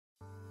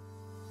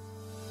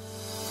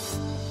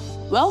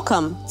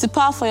Welcome to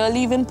Power for Your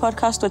Living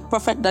podcast with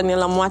Prophet Daniel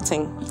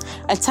Amwating,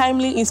 a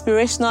timely,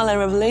 inspirational, and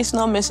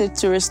revelational message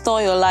to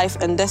restore your life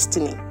and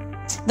destiny.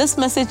 This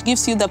message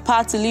gives you the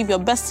power to live your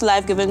best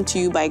life given to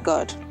you by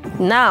God.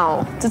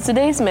 Now, to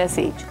today's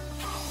message.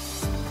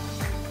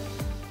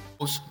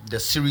 The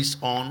series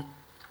on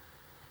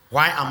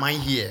Why Am I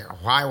Here?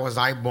 Why was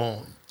I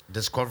born?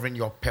 Discovering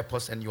your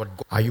purpose and your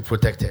goal. Are you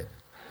protected?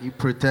 You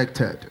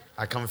protected.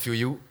 I can feel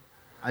you.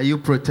 Are you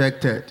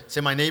protected?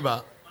 Say, my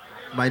neighbor.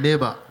 My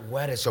neighbor.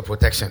 Where is your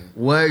protection?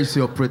 Where is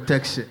your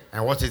protection?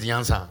 And what is the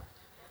answer?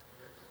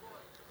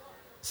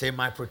 Say,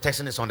 my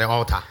protection is on the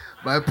altar.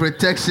 My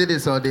protection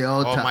is on the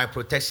altar. Or my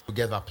protection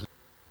together, please.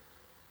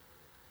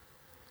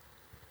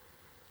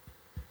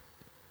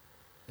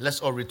 Let's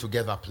all read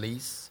together,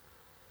 please.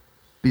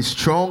 Be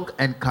strong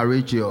and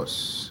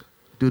courageous.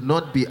 Do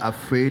not be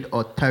afraid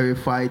or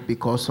terrified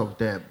because of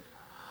them.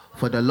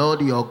 For the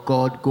Lord your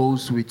God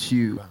goes with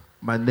you.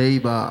 My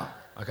neighbor.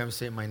 I can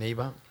say, my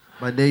neighbor.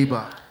 My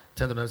neighbor.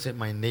 Tell them, say,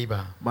 my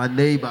neighbor. My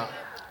neighbor.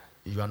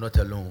 You are not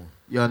alone.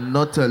 You are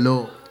not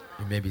alone.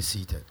 You may be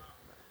seated.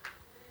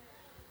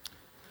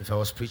 If I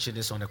was preaching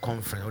this on a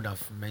conference, I would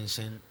have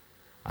mentioned,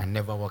 I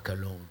never walk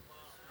alone.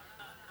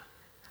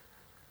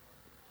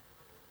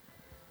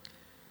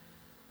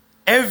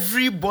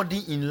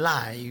 Everybody in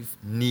life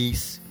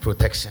needs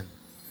protection.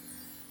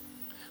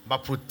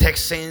 But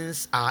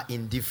protections are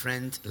in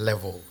different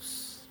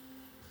levels.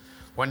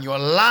 When your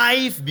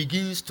life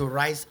begins to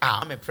rise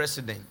up, I'm a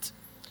president.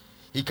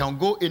 He can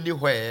go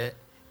anywhere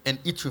and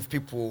eat with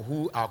people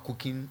who are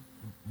cooking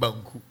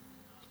banku.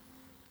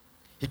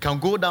 He can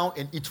go down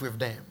and eat with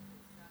them.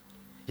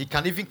 He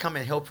can even come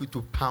and help you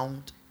to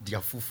pound their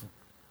fufu.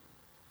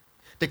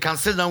 They can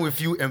sit down with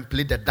you and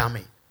play the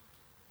dummy.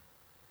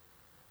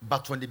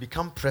 But when they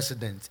become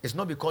president, it's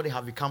not because they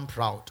have become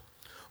proud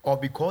or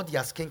because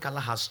their skin color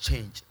has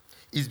changed.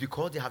 It's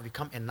because they have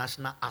become a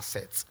national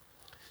asset.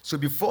 So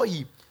before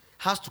he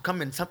has to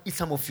come and eat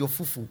some of your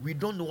fufu, we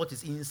don't know what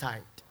is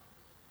inside.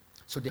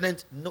 So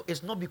no,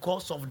 it's not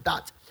because of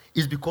that.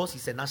 It's because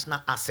he's a national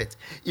asset.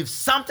 If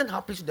something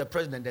happens to the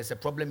president, there's a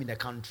problem in the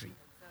country.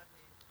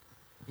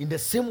 In the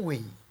same way,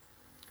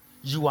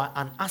 you are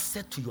an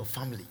asset to your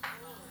family.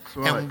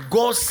 Right. And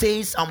God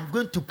says, I'm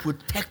going to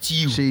protect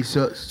you.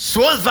 Jesus.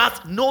 So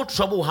that no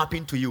trouble will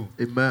happen to you.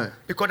 Amen.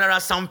 Because there are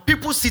some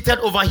people seated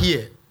over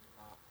here.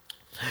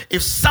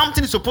 If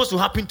something is supposed to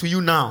happen to you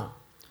now,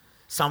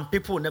 some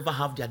people will never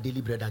have their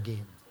daily bread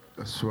again.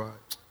 That's right.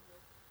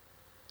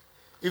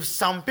 If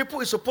some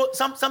people is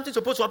something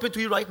supposed to happen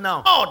to you right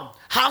now, God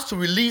has to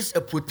release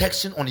a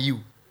protection on you.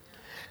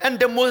 And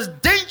the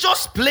most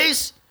dangerous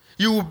place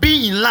you will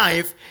be in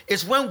life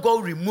is when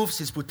God removes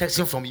his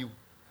protection from you.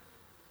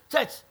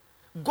 Church,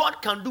 God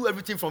can do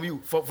everything from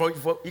you.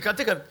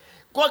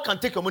 God can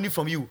take your money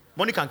from you.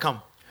 Money can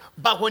come.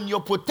 But when your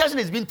protection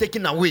is being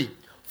taken away,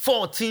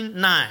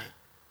 14:9,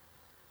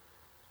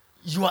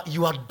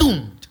 you are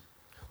doomed.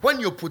 When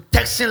your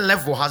protection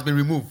level has been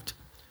removed,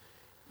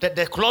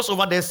 the clause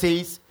over there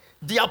says,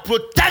 their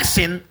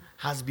protection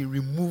has been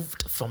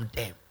removed from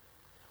them.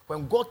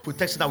 When God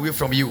protects it away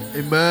from you,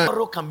 amen,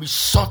 arrow can be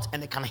shot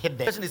and it can hit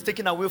them. Person is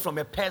taken away from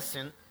a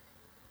person,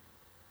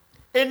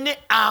 any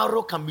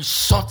arrow can be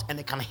shot and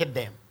it can hit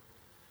them.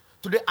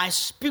 Today I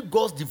speak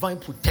God's divine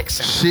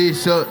protection.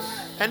 Jesus.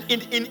 And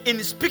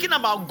in speaking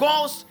about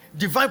God's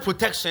divine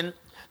protection,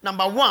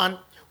 number one,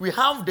 we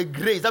have the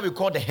grace that we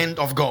call the hand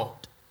of God.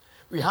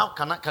 We have,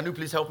 can you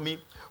please help me?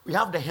 We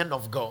have the hand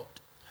of God.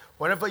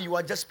 Wherever you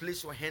are, just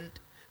place your hand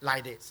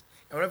like this.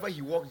 And wherever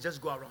he walks,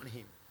 just go around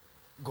him.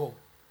 Go.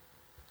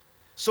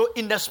 So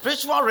in the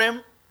spiritual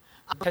realm,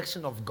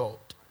 protection of God.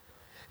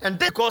 And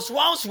then, because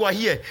whilst you are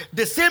here,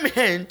 the same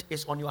hand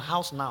is on your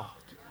house now.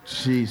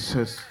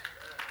 Jesus.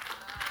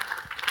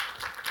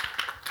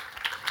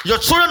 Your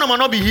children might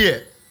not be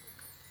here.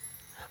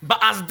 But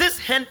as this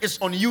hand is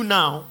on you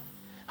now,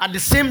 at the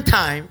same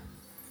time,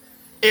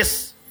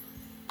 is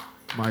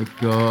my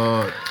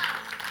God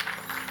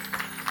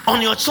on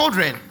your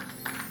children.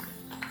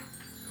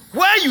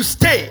 Where you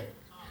stay,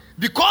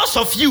 because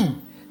of you,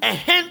 a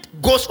hand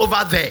goes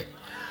over there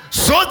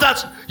so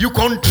that you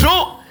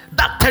control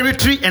that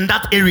territory and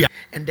that area.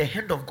 And the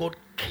hand of God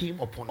came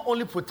upon you. Not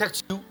only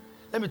protects you,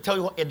 let me tell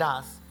you what it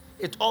does.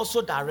 It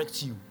also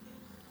directs you.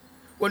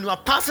 When you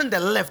are passing the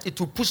left, it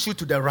will push you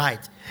to the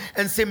right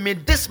and say, may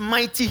this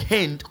mighty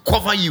hand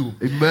cover you.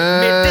 Amen.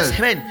 May this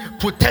hand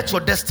protect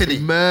your destiny.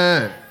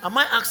 Amen. Am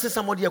I asking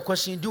somebody a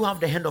question? Do you have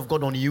the hand of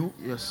God on you?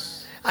 Yes.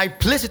 I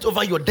place it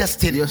over your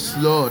destiny. Yes,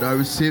 Lord, I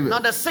receive it. Now,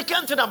 the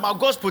second thing about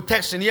God's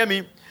protection, hear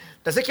me?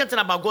 The second thing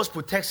about God's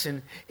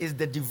protection is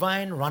the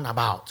divine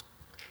runabout.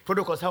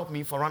 Protocols, help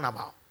me for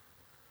runabout.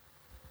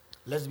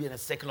 Let's be in a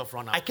circle of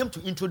runabout. I came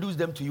to introduce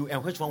them to you,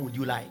 and which one would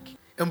you like?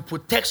 In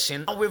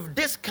protection, with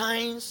these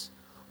kinds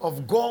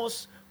of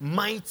God's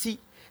mighty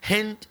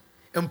hand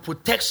and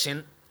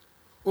protection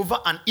over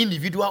an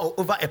individual or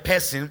over a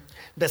person,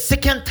 the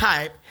second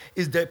type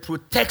is the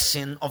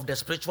protection of the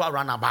spiritual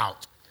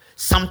runabout.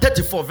 Psalm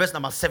 34, verse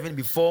number 7,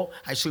 before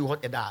I show you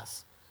what it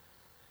does.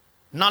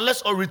 Now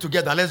let's all read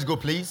together. Let's go,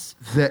 please.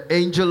 The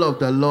angel of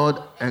the Lord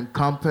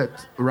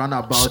encampeth round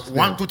about them.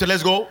 1, 2, 3,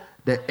 let's go.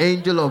 The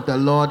angel of the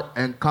Lord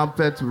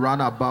encampeth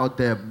round about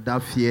them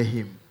that fear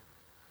him.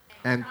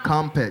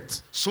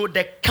 Encampeth. So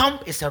the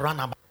camp is a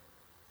runabout.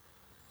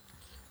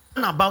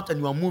 Runabout and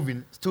you are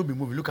moving, still be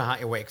moving. Look at how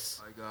it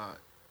works. My God.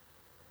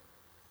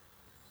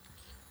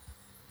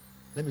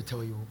 Let me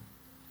tell you,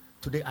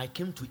 today I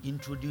came to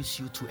introduce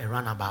you to a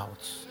runabout.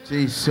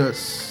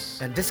 Jesus.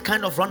 And this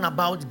kind of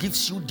runabout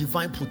gives you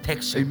divine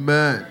protection.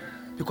 Amen.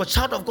 Because,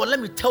 child of God, let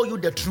me tell you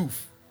the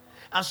truth.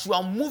 As you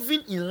are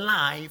moving in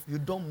life, you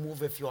don't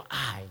move with your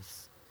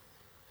eyes.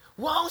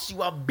 Whilst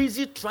you are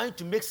busy trying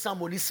to make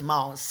somebody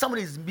smile,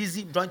 somebody is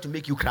busy trying to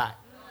make you cry. I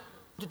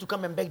want you to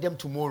come and beg them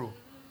tomorrow.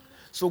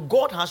 So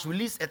God has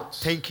released a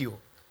thank you.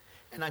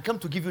 And I come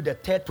to give you the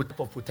third type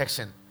of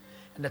protection.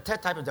 And the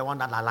third type is the one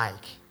that I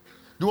like.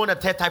 Do you want the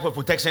third type of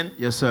protection?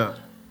 Yes, sir.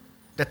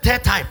 The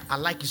third type, I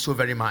like it so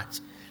very much.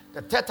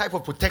 The third type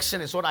of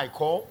protection is what I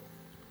call...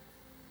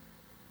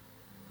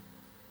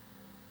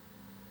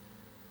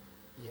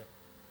 Yeah,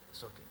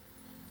 it's okay.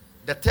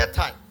 The third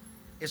type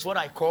is what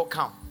I call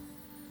calm.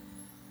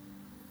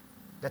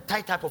 The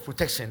third type of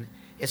protection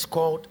is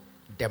called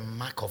the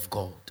mark of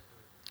God.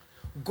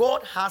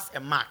 God has a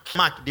mark.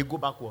 Mark, they go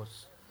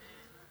backwards.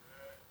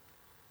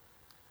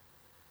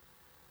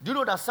 Do you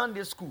know that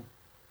Sunday school,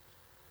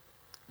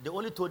 they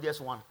only told us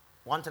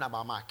one thing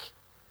about Mark.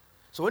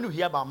 So when you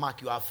hear about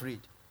Mark, you are afraid.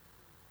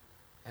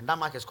 And that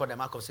mark is called the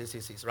mark of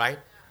 666, right?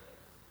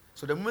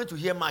 So the moment you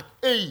hear Mark,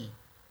 hey,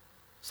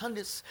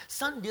 Sunday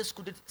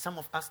school did some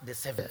of us the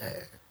 7.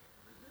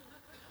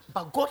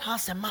 But God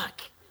has a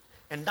mark.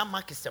 And that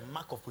mark is a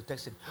mark of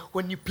protection.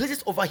 When He places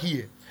it over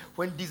here,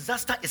 when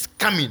disaster is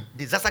coming,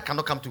 disaster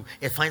cannot come to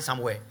find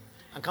somewhere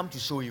and come to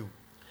show you.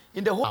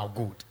 In the whole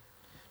good.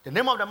 The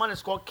name of the man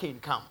is called Cain.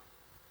 Come.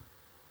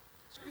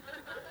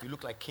 You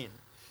look like Cain.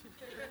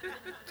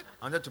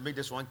 I wanted to make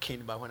this one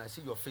Cain, but when I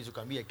see your face, you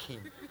can be a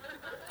Cain.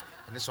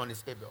 And this one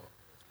is Abel.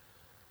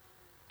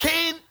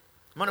 Cain,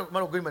 man,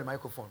 going by the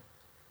microphone.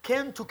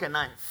 Cain took a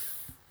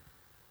knife,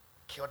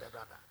 killed a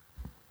brother,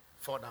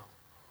 fall down.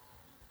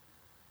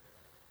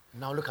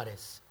 Now look at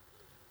this.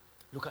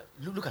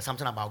 Look at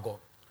something about God.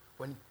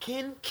 When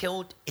Cain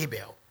killed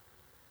Abel,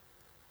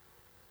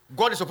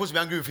 God is supposed to be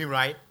angry with him,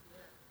 right?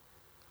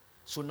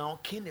 So now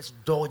Cain is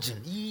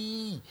dodging.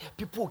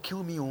 People will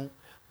kill me,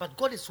 but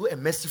God is so a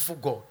merciful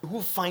God.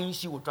 Who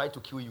finds you will try to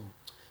kill you.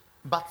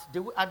 But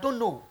I don't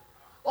know.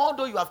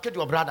 Although you have killed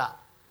your brother,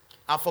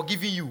 I've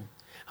forgiven you.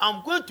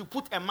 I'm going to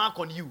put a mark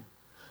on you.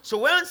 So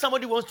when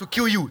somebody wants to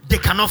kill you, they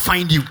cannot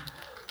find you.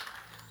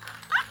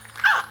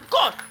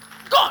 God.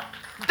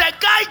 The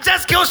guy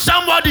just killed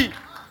somebody.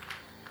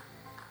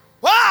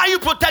 Why are you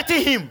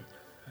protecting him?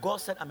 God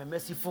said, I'm a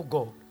merciful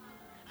God.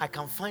 I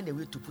can find a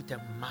way to put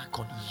a mark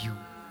on you.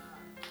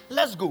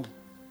 Let's go.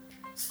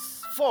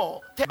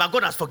 4. But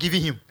God has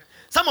forgiven him.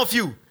 Some of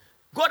you,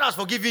 God has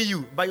forgiven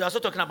you, but you are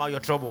still talking about your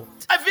trouble.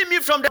 Saving me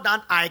from the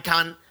that I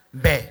can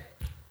bear.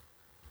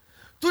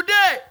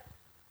 Today,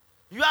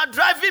 you are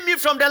driving me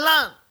from the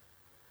land.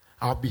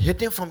 I'll be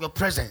hidden from your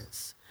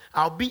presence.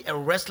 I'll be a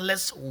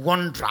restless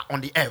wanderer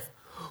on the earth.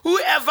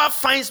 Whoever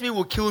finds me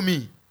will kill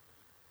me.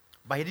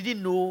 But he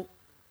didn't know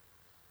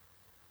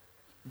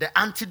the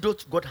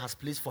antidote God has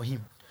placed for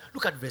him.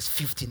 Look at verse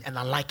 15, and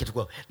I like it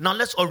well. Now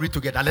let's all read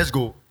together. Let's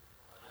go.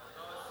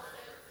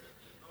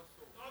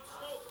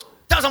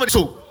 Tell somebody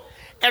so.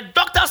 A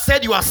doctor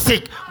said you are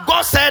sick.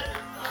 God said,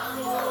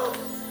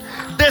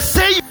 they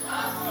said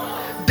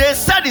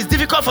it's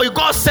difficult for you.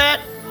 God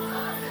said,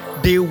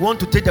 they want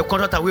to take the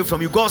contract away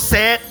from you. God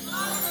said,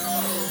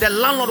 the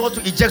landlord wants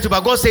to eject you,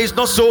 but God says,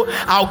 not so.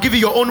 I'll give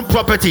you your own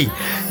property.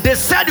 They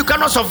said you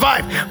cannot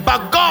survive,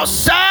 but God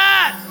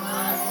said.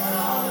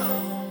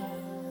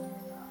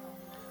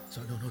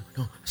 So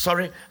no.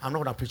 Sorry, I'm not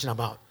what I'm preaching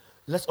about.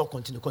 Let's all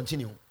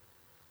continue.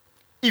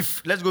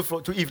 If, let's go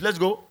to if. Let's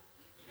go.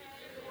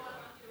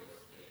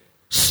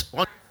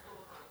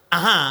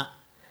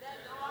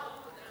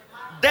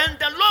 Then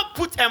the Lord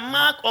put a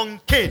mark on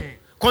Cain.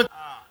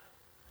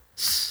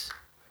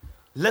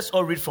 Let's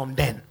all read from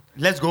then.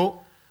 Let's go.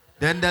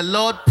 Then the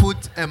Lord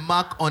put a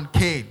mark on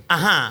Cain,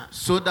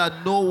 so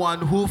that no one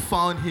who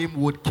found him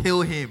would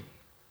kill him.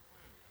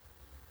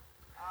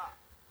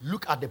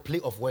 Look at the play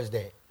of words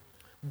there.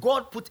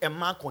 God put a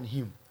mark on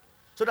him,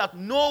 so that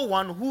no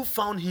one who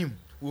found him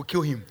will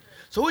kill him.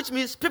 So which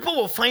means people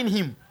will find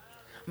him,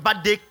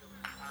 but they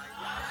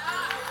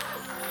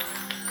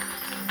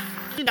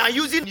are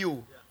using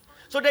you.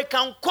 So they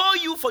can call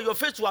you for your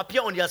face to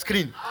appear on their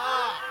screen.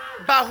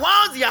 But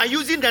while they are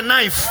using the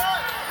knife,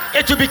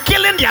 it will be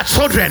killing their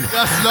children.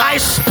 Yes, I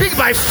speak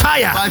by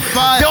fire.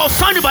 They will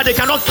find you, but they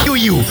cannot kill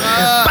you.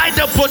 By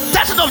the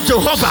protection of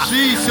Jehovah,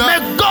 Jesus. May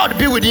God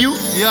be with you.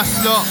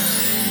 Yes, Lord.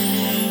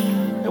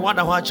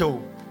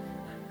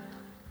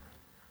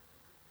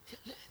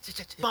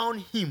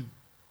 Found him,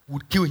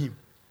 would kill him.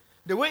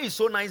 The way is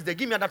so nice. They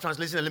give me another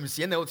translation. And let me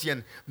see. NLT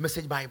and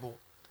Message Bible.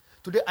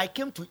 Today I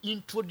came to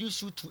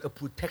introduce you to a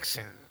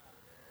protection.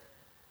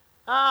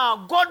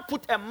 God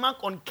put a mark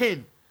on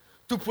Cain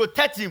to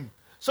protect him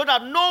so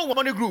that no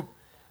money group.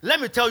 Let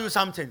me tell you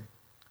something.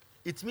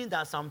 It means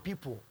that some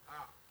people,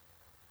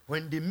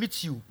 when they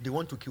meet you, they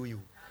want to kill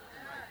you.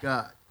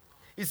 God.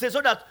 It says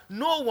so that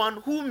no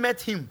one who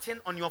met him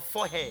on your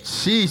forehead.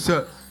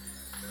 Jesus.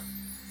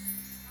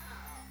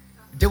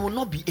 They will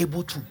not be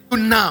able to.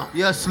 Now.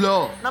 Yes,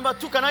 Lord. Number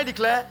 2, can I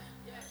declare?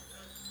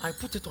 I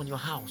put it on your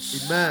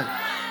house. Amen.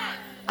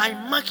 I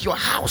mark your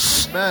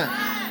house. Amen.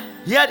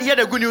 Hear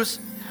the good news.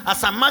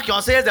 As I mark your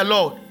house, says the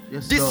Lord.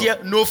 Yes, this Lord. year,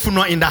 no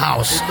funeral in the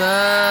house.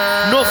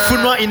 Amen. No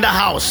funeral in the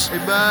house.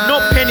 Amen.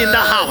 No pain in the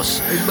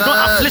house. Amen.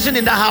 No affliction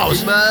in the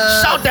house.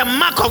 Amen. Shout the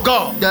mark of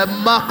God. The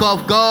mark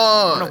of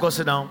God. Man of God,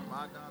 sit down.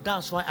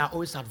 That's why I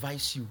always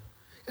advise you.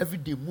 Every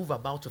day, move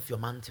about of your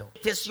mantle.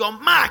 It is your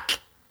mark.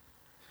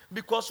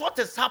 Because what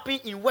is happening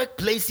in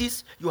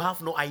workplaces, you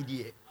have no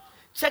idea.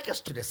 Check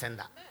us to the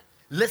sender.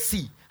 Let's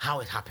see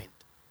how it happened.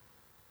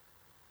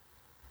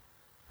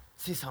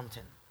 See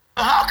something.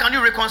 How can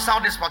you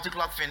reconcile this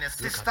particular thing? A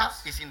sister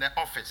is in the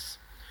office.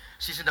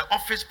 She's in the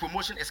office,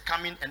 promotion is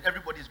coming, and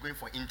everybody is going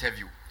for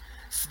interview.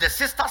 The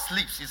sister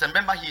sleeps. She's a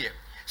member here.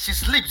 She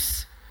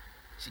sleeps.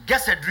 She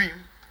gets a dream,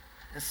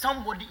 and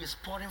somebody is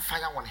pouring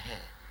fire on her.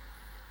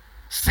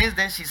 Since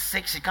then, she's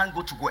sick. She can't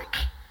go to work.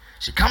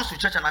 She comes to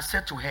church, and I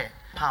said to her,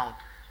 "Pound,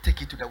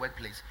 take it to the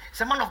workplace." He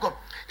said, "Man of God,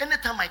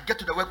 anytime I get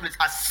to the workplace,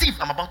 as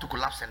if I'm about to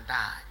collapse and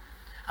die."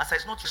 I said,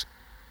 "It's not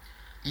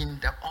in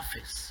the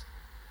office."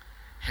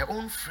 Her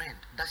own friend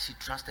that she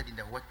trusted in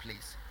the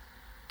workplace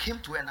came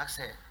to her and asked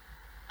her,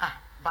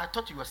 "But I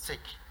thought you were sick.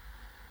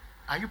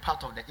 Are you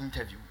part of the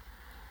interview?"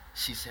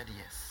 She said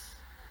yes.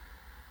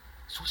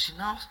 So she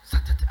now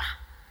started,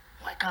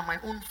 why can my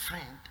own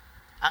friend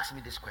ask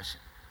me this question?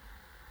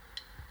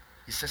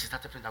 He says she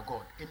started praying that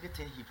God,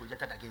 anything he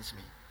projected against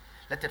me,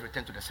 let it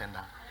return to the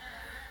sender.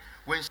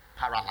 When she's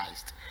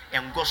paralyzed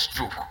and got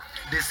stroke,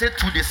 they said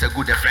 2 days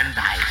ago the friend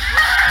died.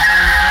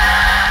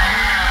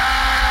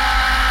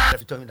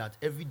 He told me that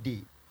every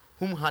day,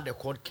 whom had a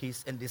court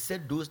case, and they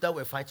said those that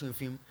were fighting with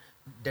him,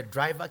 the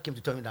driver came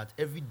to tell me that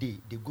every day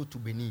they go to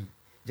Benin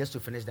just to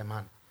finish the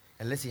man.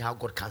 And let's see how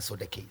God canceled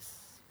the case.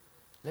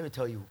 Let me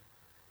tell you,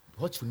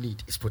 what you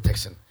need is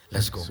protection.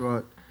 Let's go. That's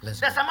right. Let's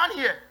There's go. a man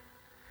here.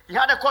 He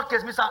had a court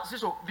case, Mr.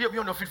 Siso, be on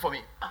your feet for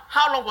me.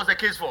 How long was the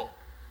case for?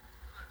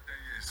 10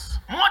 years.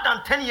 More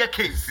than 10-year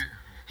case.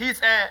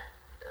 He's a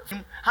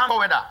hammer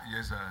weather.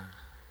 Yes, sir.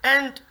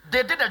 And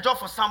they did a job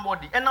for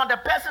somebody. And now the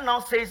person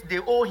now says they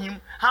owe him.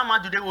 How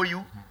much do they owe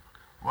you?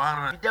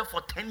 100. Be there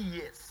for 10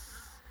 years.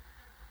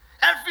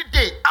 Every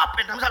day, up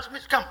and down.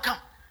 Come.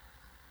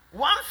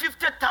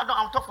 150,000.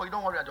 I'll talk for you.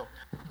 Don't worry at all.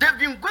 They've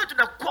been going to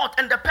the court,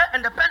 and the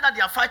pen that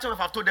they are fighting with,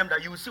 I've told them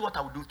that you will see what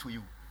I will do to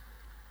you.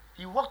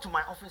 He walked to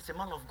my office and said,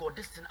 "Man of God,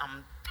 this thing,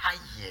 I'm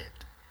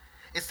tired.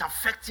 It's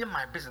affecting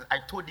my business." I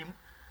told him,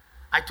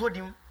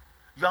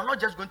 "You are not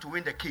just going to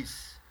win the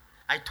case."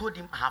 I told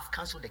him, "I have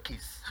cancelled the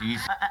case."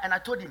 And I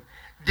told him,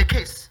 "The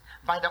case,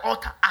 by the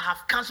altar, I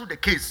have cancelled the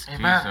case."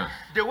 Amen.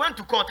 They went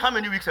to court how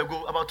many weeks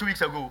ago? About 2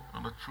 weeks ago.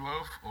 On the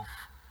 12th of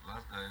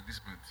this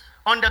month.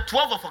 On the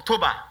 12th of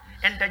October.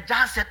 And the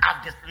judge said,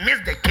 "I've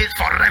dismissed the case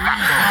forever."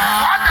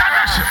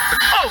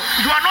 Oh,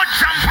 you are not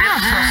jumping.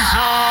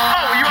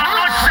 Oh, you are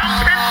not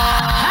jumping.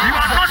 You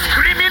are not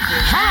screaming.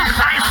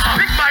 I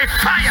speak by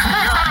fire.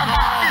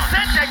 He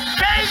said the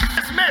case is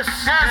dismissed.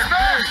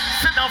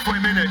 Sit down for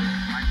a minute.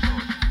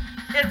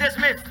 It's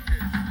dismissed.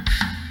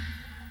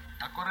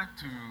 According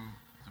to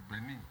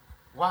Benin,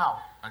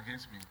 Wow.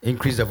 against me.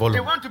 Increase the They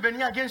volume. went to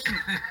Benin against you.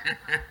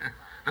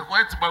 The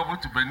white man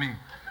went to Benin.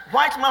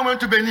 White man went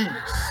to Benin.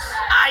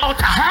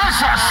 Altar.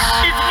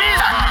 It means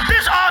that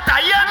this altar,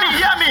 hear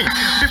me.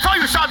 Before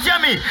you shout, hear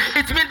me.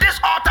 It means this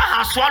altar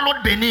has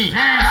swallowed Benin.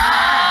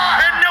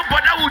 And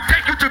nobody will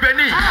take you to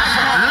Benin.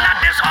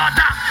 Let this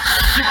altar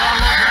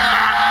swallow them.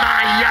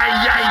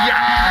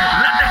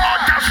 Let the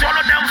altar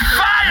swallow them.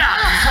 Fire.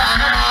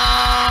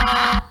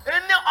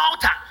 Any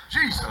altar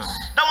Jesus.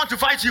 that want to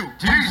fight you,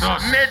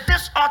 Jesus. may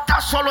this altar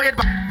swallow it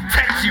but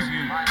protect you.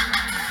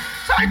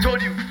 So I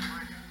told you.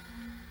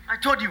 I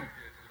told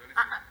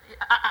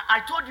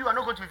you I'm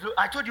not going to.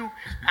 I told you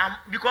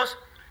because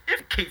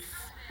if case,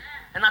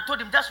 and I told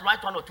him just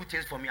write 1 or 2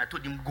 things for me. I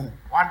told him go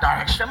One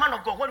direction. the man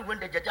of God when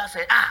the judge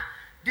said,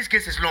 this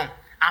case is long.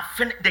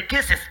 The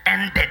case is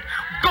ended.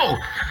 Go.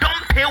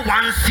 Don't pay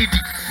 1 CD.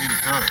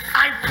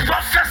 I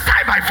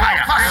prophesy by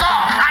fire.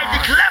 I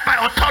declare by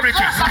authority.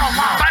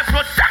 By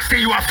protection,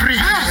 you are free.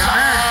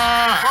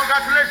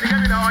 Congratulations. Give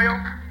me the oil.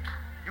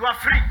 You are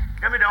free.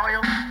 Give me the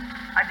oil.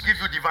 I give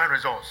you divine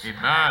results.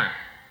 Amen.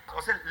 I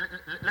said,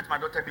 let my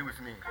daughter be with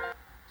me.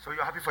 So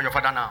you're happy for your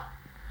father now.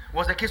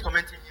 Was the case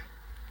tormenting him?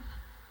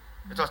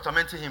 It was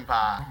tormenting him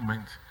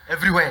Government.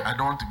 everywhere. I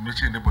don't want to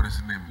mention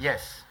anybody's name.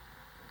 Yes.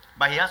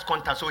 But he has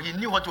contact, so he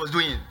knew what he was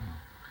doing.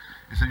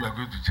 He said, "You are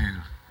going to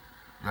jail.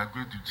 You are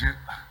going to jail."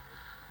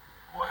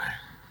 Why?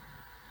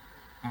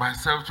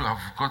 Myself too,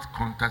 I've got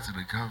contacts in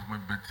the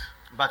government,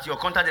 But your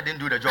contact didn't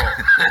do the job.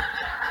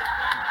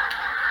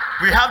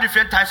 We have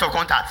different types of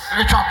contacts.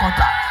 Spiritual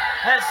contact.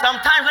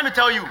 Sometimes, let me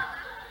tell you,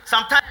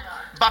 Sometimes,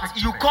 but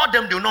you call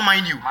them, they will not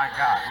mind you. My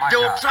God. They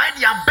will try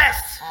their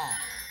best.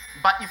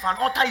 But if an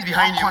altar is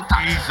behind you,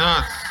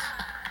 Jesus.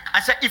 I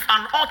said, if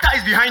an altar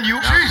is behind you,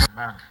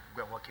 Amen.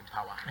 go and walk in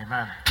power.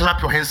 Amen.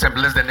 Clap your hands and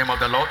bless the name of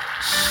the Lord.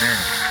 Amen.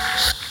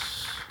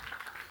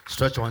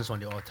 Stretch your hands on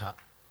the altar.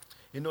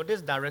 You know,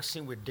 this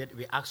direction we did,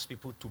 we asked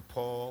people to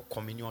pour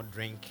communion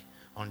drink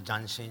on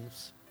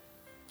junctions,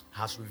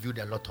 has revealed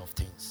a lot of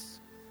things.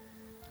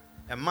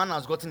 A man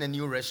has gotten a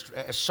new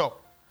a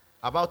shop,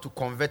 about to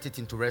convert it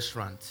into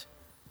restaurant.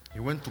 He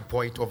went to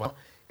pour it over.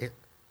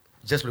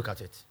 Just look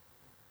at it.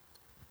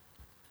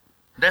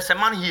 There's a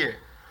man here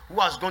who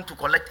has gone to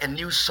collect a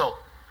new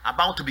shop,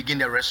 about to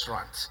begin a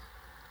restaurant.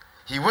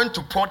 He went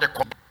to pour the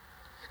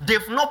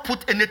They've not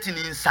put anything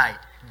inside.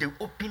 They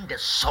opened the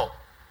shop.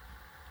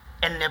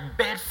 And a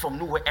bird from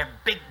nowhere, a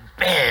big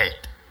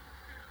bird,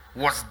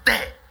 was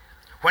there.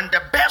 When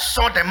the bird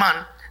saw the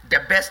man,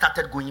 the bird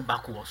started going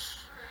backwards.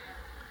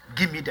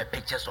 Give me the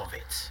pictures of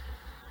it.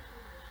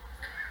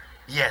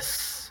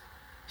 Yes.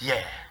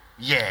 Yeah.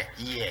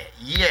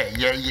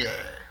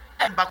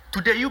 And back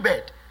today, you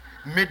bird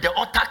made the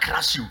altar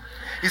crush you.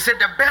 He said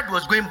the bird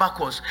was going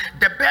backwards.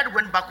 The bird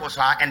went backwards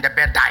and the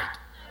bird died.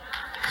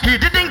 He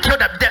didn't kill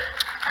the bird.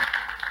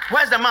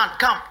 Where's the man?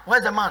 Come.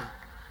 Where's the man?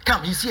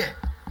 Come, he's here.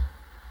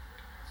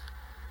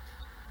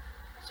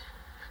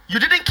 You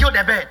didn't kill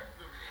the bird.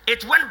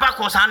 It went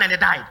backwards and it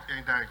died.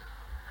 He died.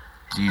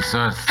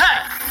 Jesus.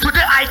 Hey,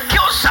 today I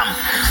kill some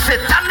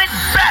satanic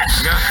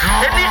birds. Yes,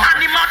 Lord. Any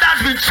animal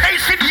that's been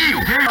chasing you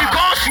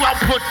because you are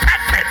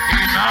protected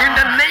in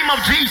the name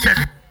of Jesus.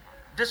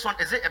 This one,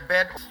 is it a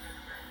bird?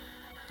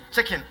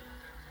 Chicken.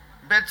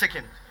 Bird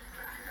chicken.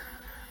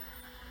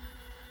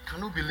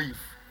 Can you believe?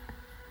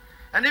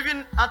 And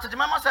even after the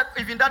mama said,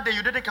 even that day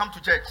you didn't come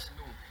to church.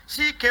 No.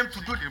 She came to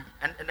do them.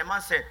 And the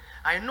man said,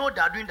 I know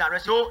they are doing the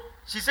rest. So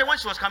she said when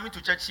she was coming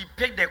to church, she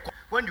picked the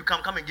when you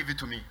come and give it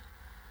to me.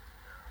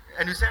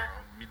 And you said?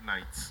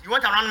 Midnight. You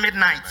went around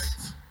midnight.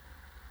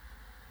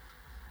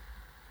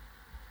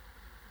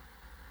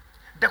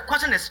 The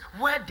question is,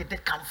 where did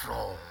it come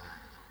from?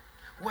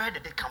 Where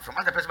did it come from?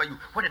 Ask the person by you,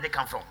 where did it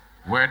come from?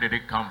 Where did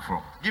it come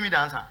from? Give me the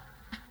answer.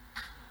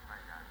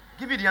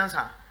 Give me the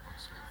answer.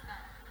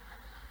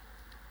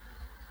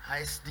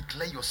 I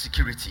declare your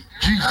security.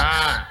 Jesus.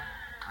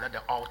 Let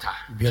the altar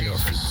be on your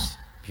feet.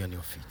 Be on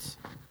your feet.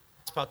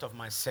 As part of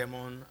my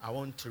sermon, I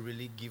want to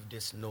really give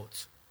this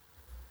note.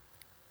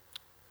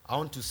 I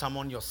want to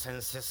summon your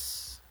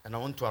senses and I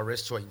want to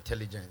arrest your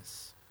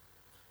intelligence.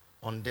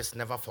 On this,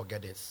 never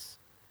forget this.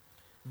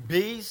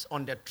 Based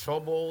on the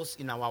troubles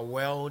in our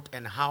world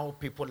and how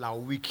people are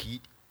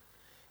wicked,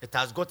 it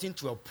has gotten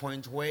to a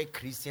point where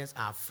Christians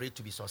are afraid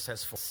to be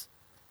successful.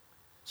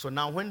 So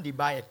now when they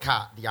buy a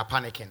car, they are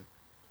panicking.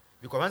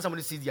 Because when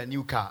somebody sees their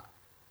new car,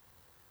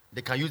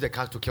 they can use the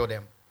car to kill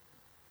them.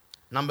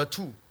 Number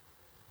two,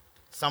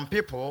 some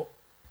people,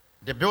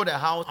 they build a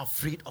house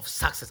afraid of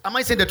success. Am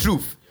I saying the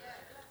truth? Yes.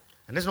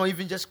 And it's not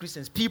even just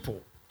Christians,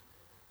 people.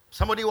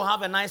 Somebody will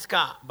have a nice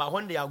car, but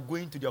when they are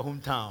going to their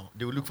hometown,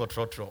 they will look for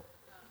trouble.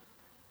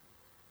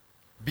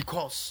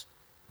 Because,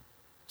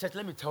 church,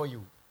 let me tell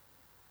you,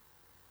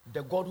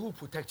 the God who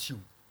protects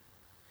you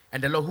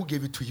and the Lord who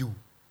gave it to you,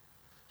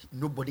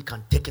 nobody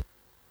can take it.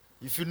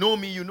 If you know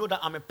me, you know that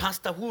I'm a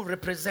pastor who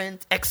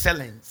represents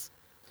excellence.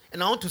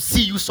 And I want to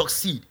see you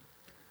succeed.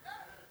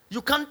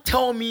 You can't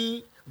tell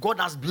me God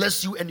has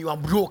blessed you and you are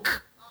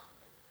broke.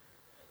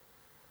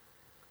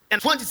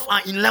 And 20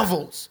 are in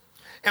levels.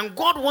 And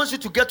God wants you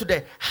to get to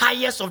the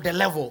highest of the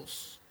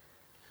levels.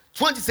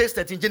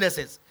 26:13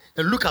 Genesis.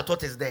 And look at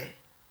what is there.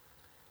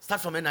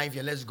 Start from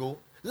NIV. Let's go.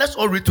 Let's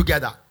all read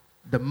together.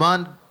 The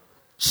man.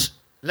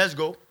 Let's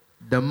go.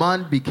 The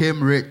man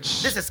became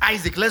rich. This is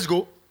Isaac. Let's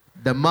go.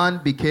 The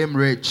man became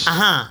rich.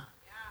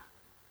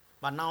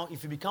 But now,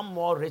 if you become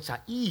more richer,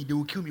 they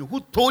will kill me. Who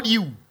told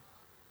you?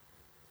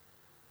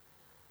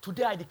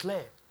 Today I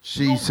declare,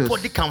 Jesus.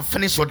 Nobody can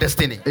finish your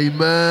destiny.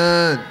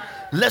 Amen.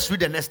 Let's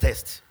read the next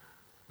text.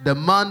 The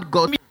man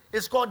got.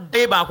 It's called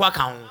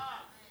Deba.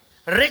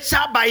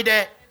 Richer by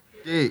the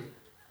day.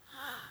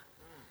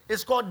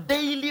 It's called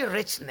daily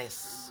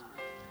richness.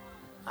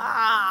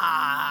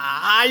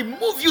 I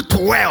move you to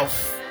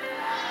wealth.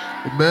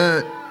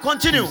 Amen.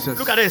 Continue. Jesus.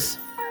 Look at this.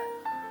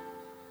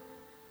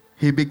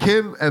 He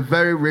became a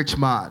very rich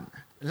man.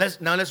 Let's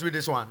read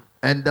this one.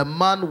 And the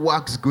man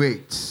waxed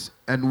great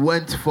and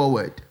went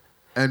forward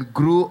and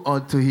grew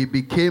until he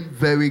became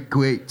very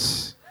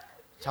great.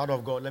 Child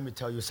of God, let me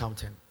tell you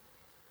something.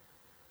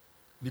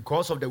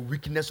 Because of the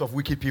wickedness of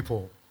wicked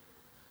people,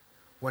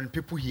 when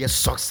people hear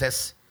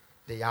success,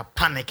 they are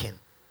panicking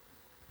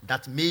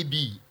that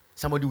maybe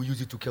somebody will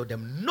use it to kill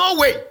them. No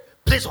way!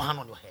 Place your hand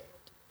on your head.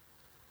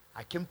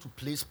 I came to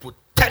place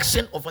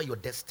protection over your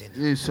destiny.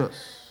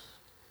 Jesus.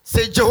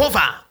 Say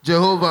Jehovah.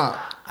 Jehovah.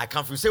 I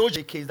come from say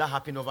OJ case that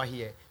happened over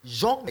here.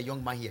 A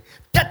young man here,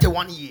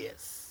 31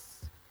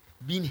 years,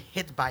 being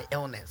hit by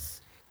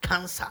illness,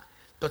 cancer.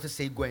 Doctor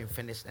say go and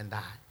finish and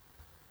die.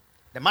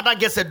 The mother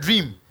gets a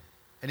dream,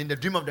 and in the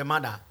dream of the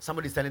mother,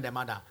 somebody is telling the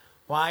mother,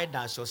 Why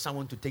does your son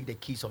want to take the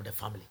keys of the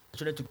family?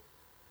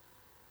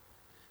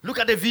 Look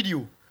at the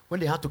video when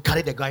they had to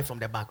carry the guy from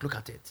the back. Look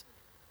at it.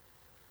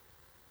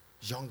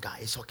 Young guy,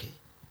 it's okay.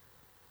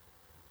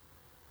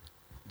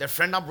 The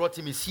friend that brought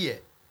him is here.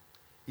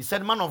 He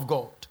said, man of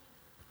God,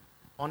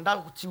 on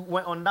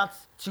that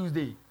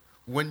Tuesday,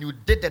 when you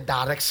did the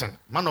direction,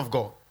 man of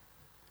God,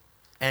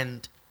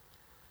 and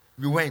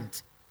we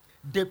went,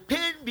 the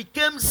pain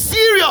became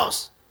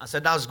serious. I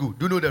said, that's good.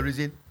 Do you know the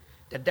reason?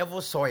 The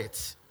devil saw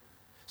it.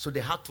 So they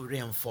had to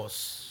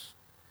reinforce.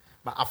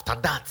 But after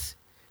that,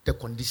 the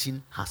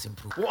condition has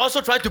improved. We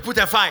also tried to put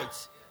a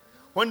fight.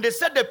 When they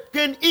said the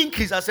pain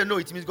increased, I said, no,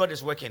 it means God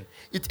is working.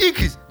 It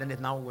increased, then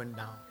it now went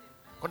down.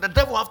 Because the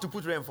devil have to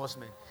put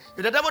reinforcement.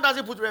 If the devil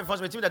doesn't put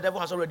reinforcement, it means the devil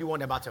has already won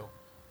the battle.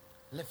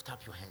 Lift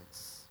up your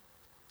hands.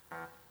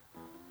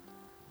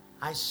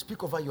 I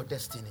speak over your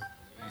destiny.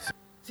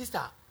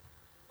 Sister,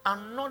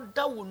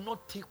 another will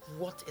not take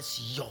what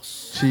is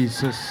yours.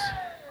 Jesus.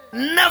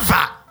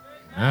 Never.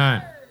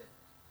 Amen.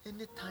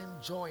 Anytime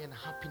joy and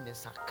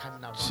happiness are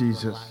coming around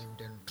Jesus. your life,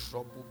 then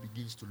trouble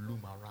begins to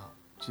loom around.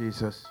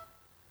 Jesus.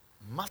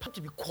 Must have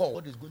to be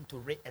called. God is going to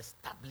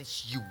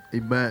re-establish you.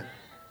 Amen.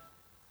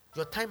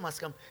 Your time has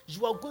come.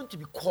 You are going to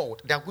be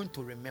called. They are going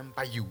to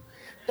remember you.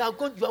 You are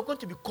going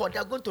to be called. They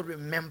are going to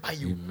remember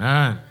you.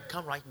 Amen.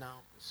 Come right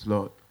now. Yes,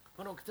 Lord.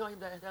 No, tell him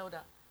that.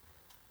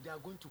 They are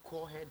going to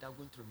call her. They are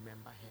going to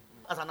remember her.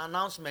 As an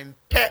announcement,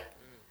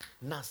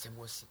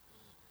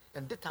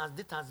 and that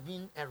has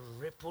been a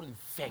ripple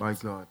effect. My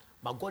God.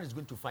 But God is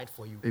going to fight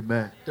for you.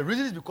 Amen. The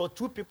reason is because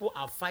two people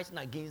are fighting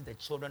against the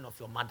children of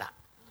your mother.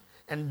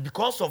 And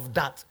because of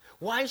that,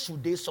 why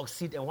should they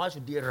succeed and why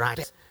should they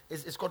rise?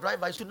 It's called right.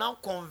 I should now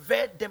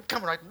convert them.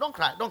 Come right. Don't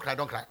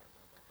cry.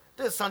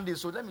 This is Sunday,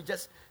 so let me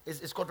just.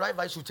 It's called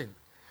drive-by shooting.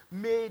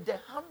 May the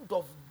hand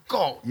of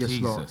God. Yes,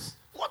 Jesus. Lord.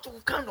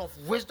 What kind of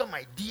wisdom,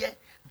 my dear,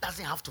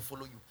 doesn't have to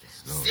follow you?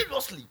 Yes,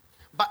 seriously.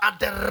 But at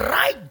the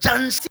right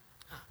juncture.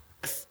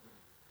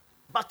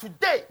 But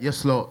today.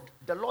 Yes, Lord.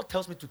 The Lord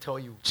tells me to tell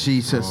you.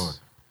 Jesus. Lord.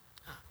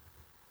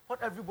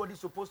 What everybody is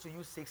supposed to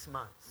use 6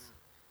 months.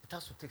 It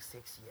has to take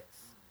 6 years.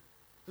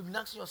 You've been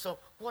asking yourself,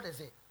 what is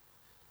it?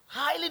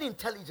 Highly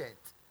intelligent.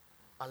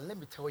 But let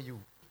me tell you,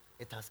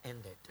 it has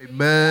ended.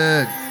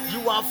 Amen.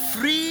 You are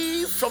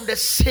free from the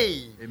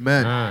shame.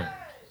 Amen. Amen.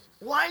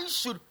 Why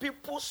should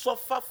people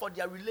suffer for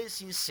their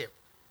relationship?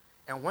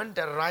 And when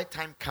the right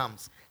time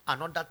comes,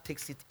 another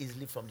takes it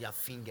easily from their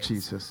fingers.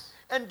 Jesus.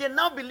 And they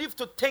now believe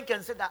to think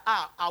and say that,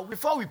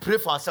 before we pray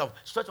for ourselves,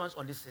 stretch hands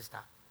on this sister.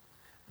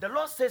 The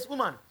Lord says,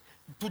 woman,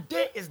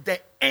 today is the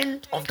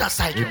end of that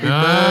cycle.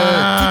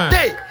 Amen.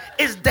 Today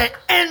is the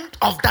end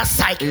of that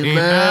cycle. Amen.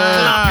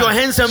 Clap your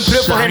hands and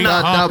pray for her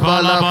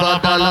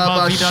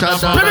now.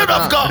 Spirit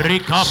of God.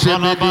 Spirit of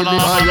the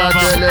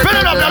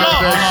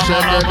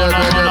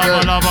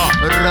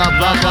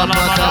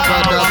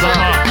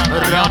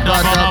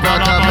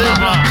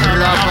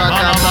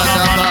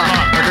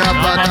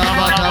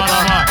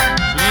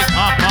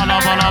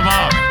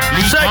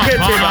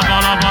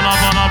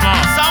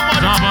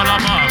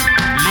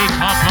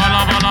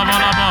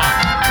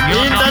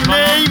In the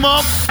name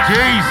of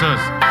Jesus,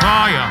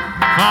 fire.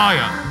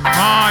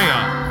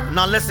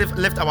 Now let's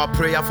lift our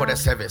prayer for the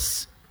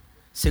service.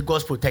 Say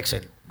God's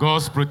protection.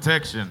 God's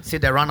protection. Say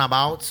the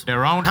roundabout. The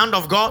round Hand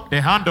of God.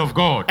 the hand of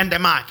God And the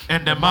mark.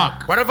 and the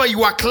mark. Wherever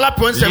you are, clap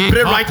once and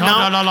pray right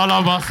now. Clap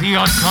once.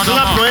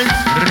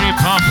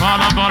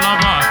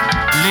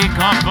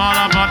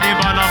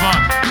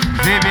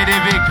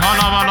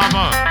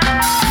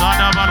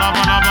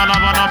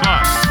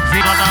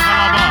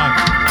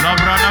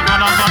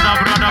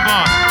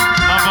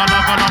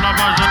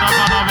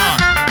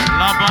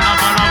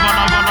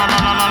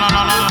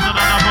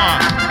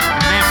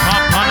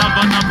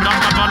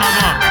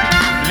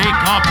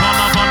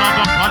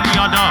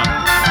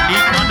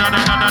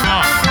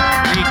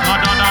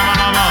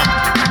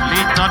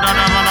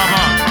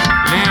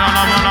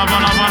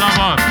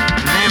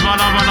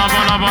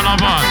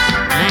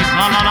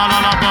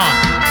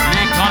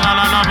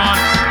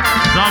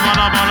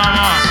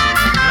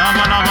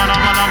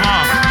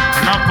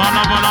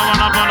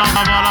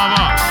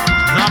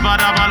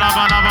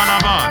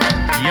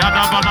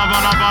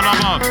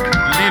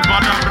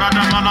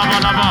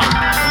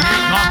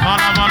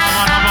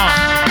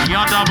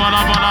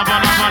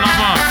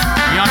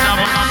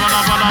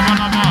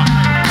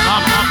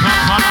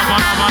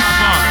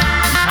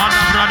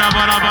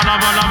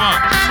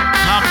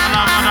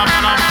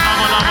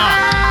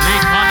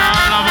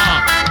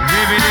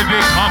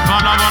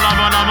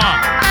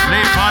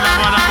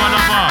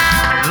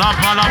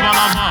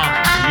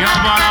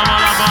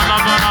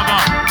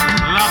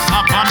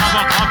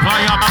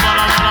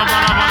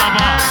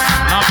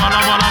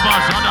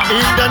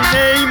 In the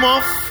name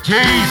of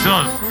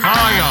Jesus,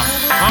 fire.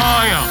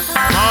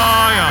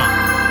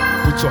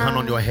 Put your hand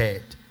on your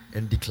head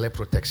and declare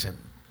protection.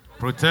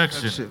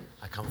 Protection.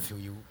 I can't feel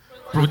you.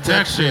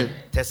 Protection.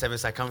 Test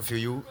service, I can't feel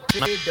you.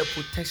 Say the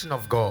protection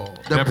of God.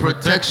 The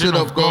protection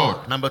of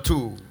God. Number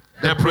 2.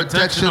 The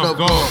protection of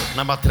God.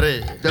 Number 3.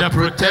 The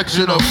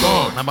protection of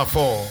God. Number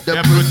 4.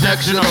 The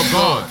protection of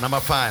God. Number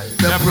 5.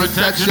 The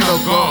protection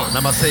of God.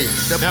 Number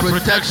 6. The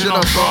protection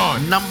of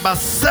God. Number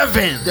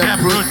 7. The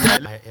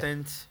protection. I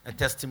sent a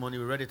testimony.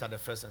 We read it at the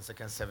first and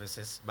second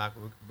services. But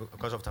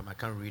because of time, I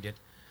can't read it.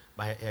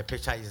 But her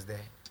picture is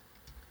there.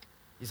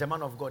 He's a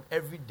man of God.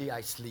 Every day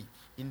I sleep.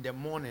 In the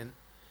morning,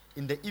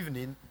 in the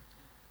evening,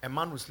 a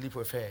man will sleep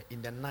with her.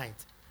 In the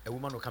night, a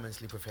woman will come and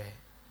sleep with her.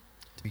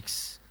 2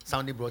 weeks.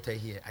 Somebody brought her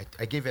here.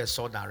 I gave her a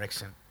sore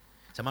direction.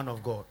 It's a man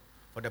of God.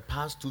 For the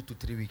past 2 to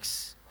 3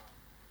 weeks,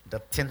 the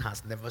thing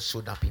has never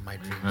showed up in my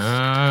dreams.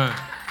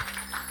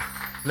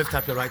 Lift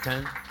up your right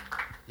hand.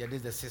 Yeah, this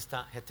is the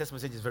sister. Her text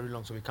message is very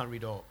long, so we can't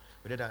read all.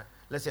 We did that.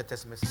 Let's hear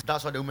text message.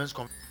 That's what the women's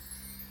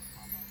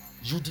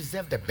You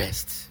deserve the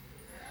best.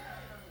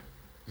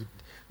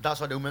 That's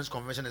what the women's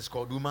convention is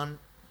called. Woman,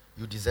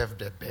 you deserve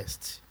the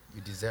best.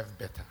 You deserve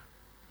better.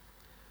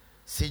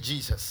 Say,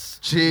 Jesus.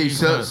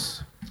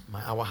 Jesus.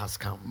 My hour has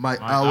come. My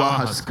hour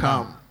has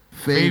come.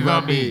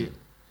 Favor me.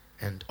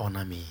 And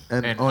honor me.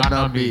 And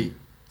honor me.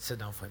 Sit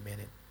down for a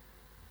minute.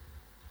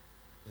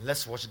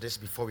 Let's watch this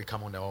before we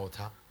come on the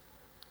altar.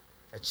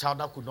 A child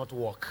that could not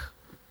walk.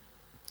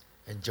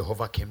 And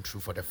Jehovah came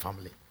through for the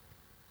family.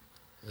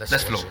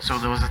 Let's flow. So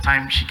there was a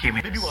time she came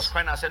in. The baby was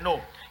crying. I said,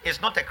 no, it's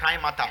not a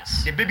crying matter.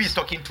 Yes. The baby is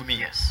talking to me.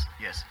 Yes.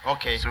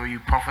 Okay. So you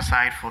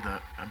prophesied for the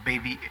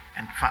baby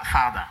and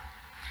father.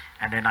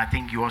 And then I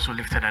think you also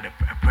lifted at a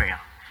prayer.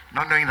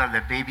 Not knowing that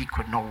the baby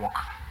could not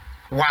walk.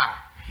 Wow.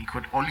 He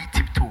could only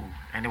tiptoe.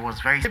 And it was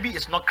very... The baby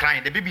is not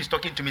crying. The baby is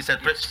talking to me. Said,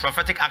 yes.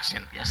 Prophetic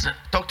action. Yes, sir.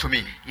 Talk to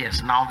me.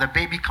 Yes. Now the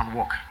baby can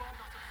walk.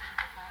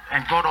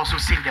 And God also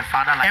saved the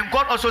father. And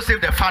God also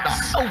saved the father.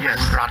 Oh, yes.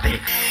 Brother.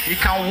 He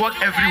can walk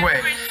everywhere.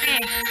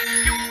 Everything.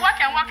 He will walk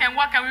and walk and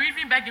walk, and we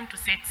even beg him to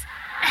sit.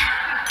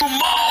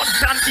 More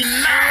than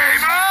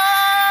enough.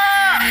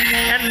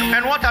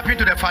 And what happened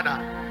to the father?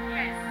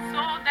 Yes.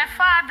 So the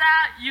father,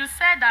 you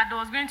said that there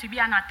was going to be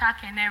an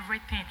attack and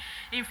everything.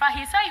 In fact,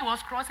 he said he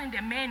was crossing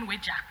the main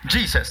wager.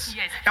 Jesus.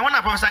 Yes. And when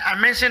I prophesied, I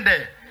mentioned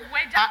there.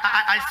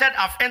 I said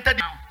I've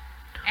entered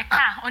a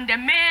car on the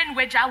main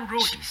wager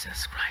road.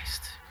 Jesus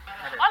Christ.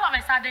 All of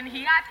a sudden,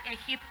 he had a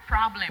hip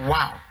problem.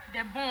 Wow.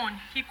 The bone,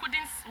 he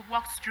couldn't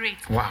walk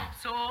straight. Wow.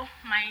 So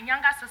my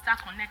younger sister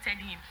connected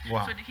him.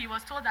 Wow. So he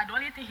was told that the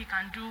only thing he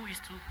can do is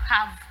to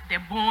have the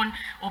bone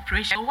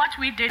operation. So what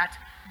we did,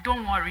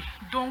 don't worry,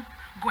 don't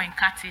go and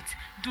cut it.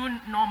 Do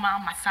normal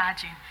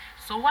massaging.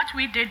 So what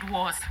we did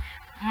was,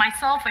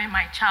 myself and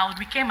my child,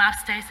 we came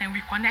upstairs and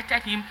we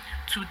connected him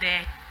to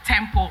the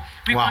temple.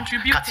 We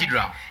contributed.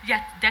 Cathedral.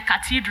 Yeah, the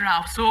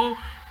cathedral. So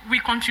we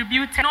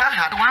contributed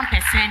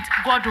 1%.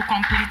 God will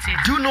complete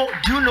it. Do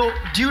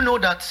you know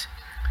that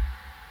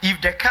if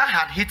the car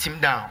had hit him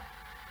down,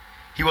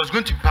 he was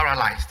going to be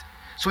paralyzed?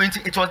 So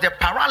it was the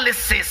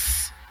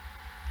paralysis.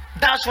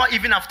 That's why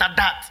even after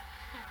that,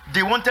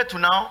 they wanted to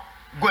now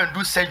go and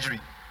do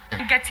surgery.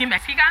 Get him a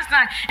figure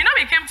stand. You know,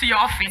 we came to your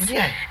office,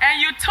 and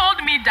you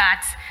told me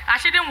that I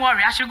shouldn't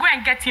worry. I should go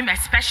and get him a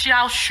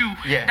special shoe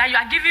that you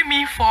are giving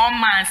me 4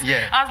 months.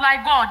 I was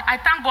like, God, I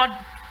thank God.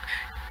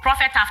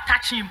 Prophet have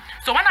touched him.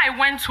 So when I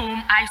went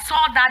home, I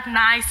saw that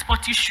nice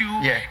sporty shoe.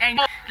 And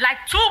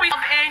like 2 weeks of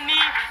any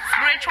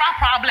spiritual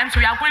problems,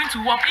 we are going to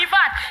walk. In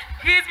fact,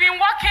 he's been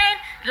walking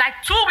like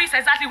 2 weeks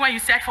exactly when you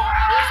said for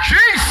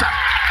Jesus,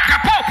 the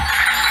Pope.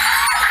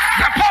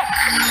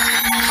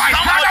 My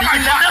father,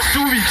 in the next 2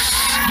 weeks.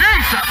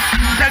 Jesus,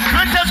 the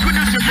greatest good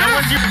news you can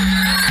receive.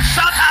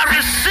 Shall I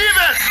receive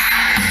it?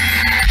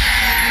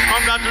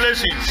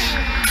 Congratulations.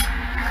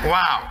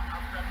 Wow.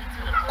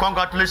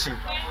 Congratulations.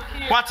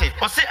 What it?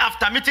 Or say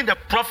after meeting the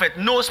prophet,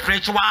 no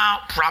spiritual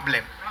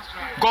problem.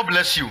 God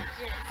bless you.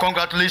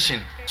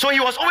 Congratulations. So he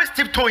was always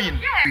tiptoeing.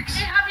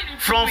 Yes,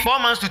 from 4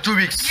 months to 2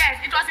 weeks.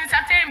 Yes, it was in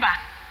September.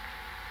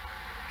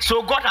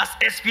 So God has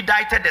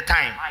expedited the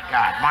time.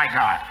 My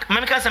God.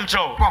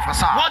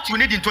 Prophesy. What you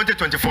need in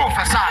 2024.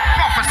 Prophesy.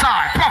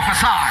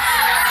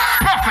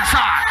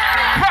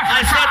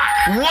 I said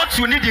what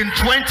you need in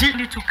 20.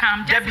 Need to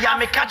come.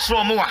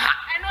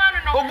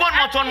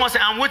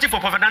 I'm waiting for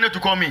Prophet Daniel to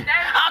call me.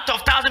 Out of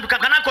 1,000 people,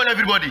 can I call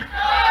everybody?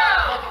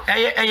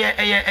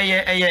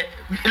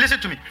 Listen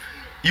to me.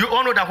 You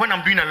all know that when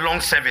I'm doing a long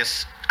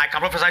service, I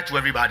can prophesy to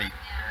everybody.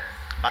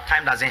 But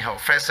time doesn't help.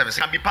 First service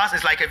can be passed,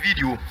 it's like a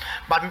video.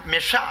 But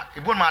if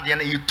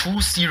you're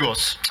too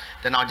serious,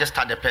 then I'll just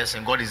start the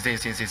person. God is doing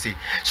things.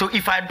 So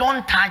if I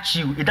don't touch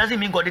you, it doesn't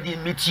mean God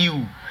didn't meet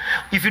you.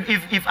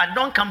 If I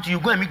don't come to you,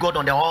 go and meet God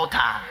on the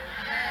altar.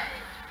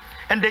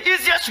 And the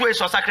easiest way is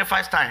to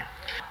sacrifice time.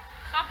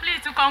 So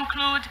please, to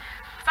conclude,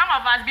 some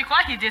of us,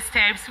 because he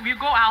disturbs, we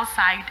go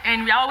outside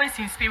and we are always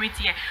in spirit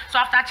here. So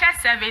after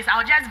church service,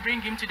 I'll just bring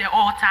him to the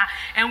altar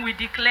and we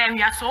declare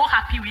we are so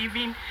happy with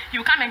him.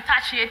 You come and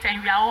touch it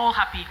and we are all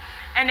happy.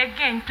 And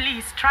again,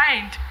 please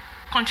try and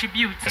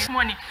contribute this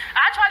morning.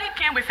 I actually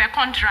came with a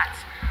contract.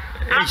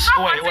 I'm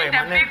not getting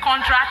the big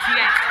contract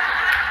yet.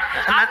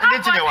 I've not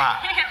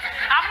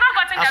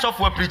gotten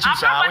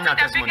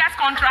the biggest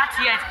contract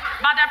yet.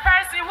 But the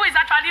person who is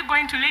actually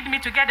going to lead me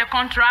to get the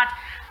contract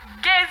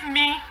gave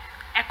me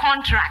a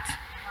contract.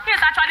 He's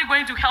actually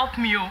going to help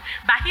me,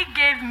 but he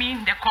gave me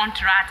the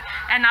contract,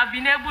 and I've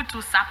been able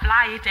to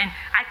supply it, and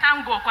I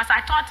thank God, because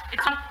I thought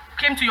it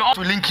came to your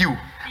office. To link you,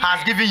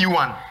 has given you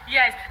one.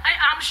 Yes,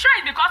 I'm sure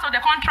it's because of the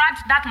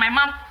contract that my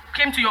mom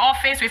came to your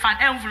office with an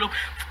envelope.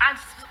 And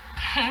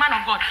man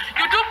of God,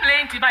 you do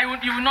plenty, but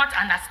you will not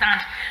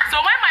understand.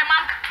 So when my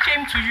mom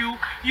came to you,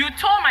 you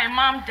told my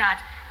mom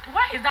that,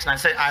 why is that? And I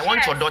said, I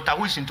want your daughter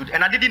who is into,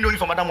 and I didn't know you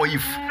from Madam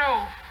Oif.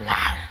 No.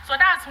 Wow. So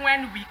that's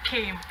when we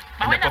came.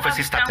 But and the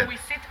prophecy started. We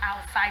sit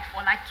outside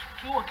for like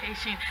 2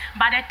 occasions.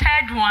 But the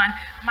third one,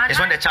 my it's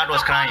when the child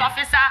was crying.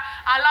 Officer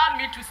allowed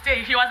me to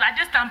stay. He was like,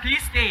 just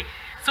please stay.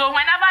 So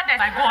whenever there's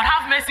like, God,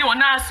 have mercy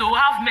on us, so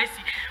have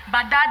mercy.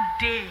 But that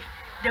day,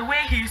 the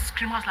way he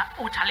screamed, I was like,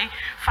 oh, Charlie,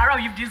 Pharaoh,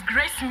 you've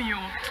disgraced me. I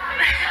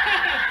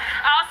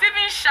was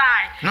even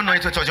shy. No,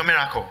 it was your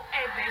miracle.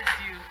 I beg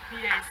you.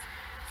 Yes.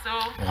 So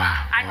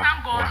I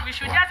thank God. We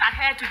should just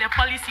adhere to the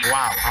policy.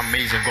 Wow,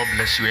 amazing. God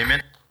bless you.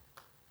 Amen.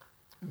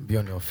 Be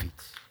on your feet.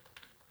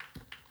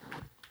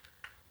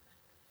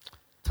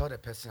 Tell the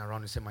person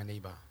around you, say, my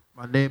neighbor.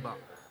 My neighbor.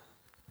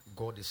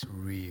 God is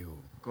real.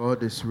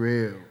 God is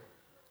real.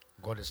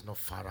 God is not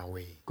far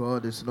away.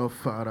 God is not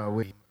far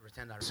away.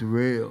 It's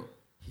real.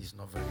 He's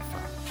not very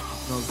far.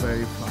 He's not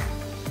very far.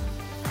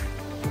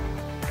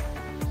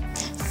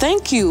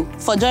 Thank you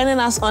for joining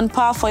us on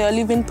Power for Your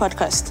Living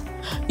podcast.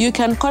 You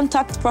can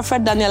contact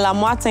Prophet Daniel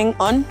Amoateng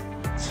on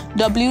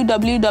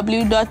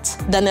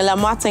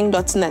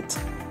www.danielamoateng.net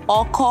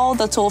or call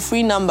the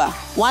toll-free number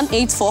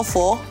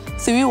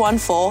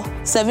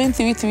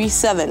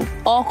 1-844-314-7337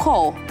 or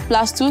call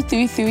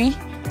 +233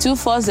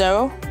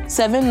 240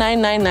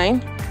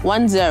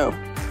 799910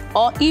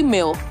 or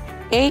email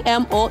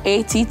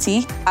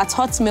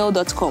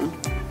amoatt@hotmail.com.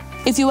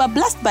 If you were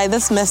blessed by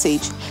this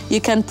message,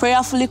 you can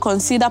prayerfully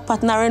consider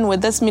partnering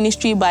with this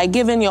ministry by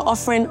giving your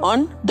offering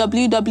on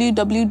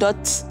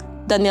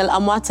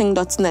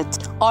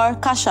www.danielamoateng.net or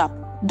Cash App,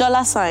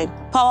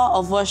 $Power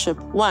of Worship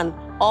 1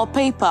 or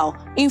PayPal,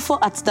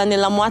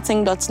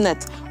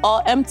 info@danielamoateng.net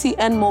or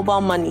MTN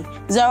Mobile Money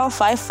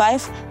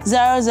 055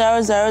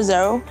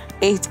 0000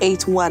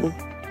 881.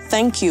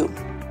 Thank you.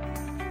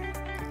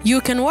 You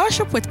can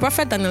worship with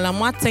Prophet Daniel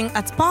Amoateng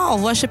at Power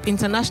of Worship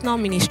International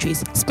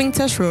Ministries,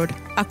 Spintex Road,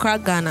 Accra,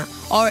 Ghana,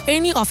 or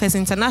any of his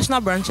international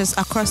branches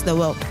across the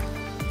world.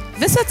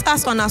 Visit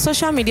us on our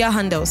social media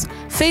handles,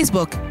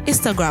 Facebook,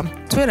 Instagram,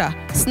 Twitter,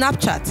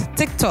 Snapchat,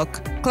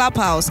 TikTok,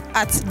 Clubhouse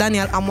at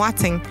Daniel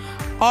Amoateng,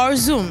 or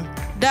Zoom,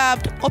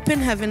 dubbed Open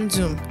Heaven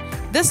Zoom.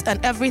 This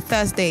and every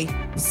Thursday,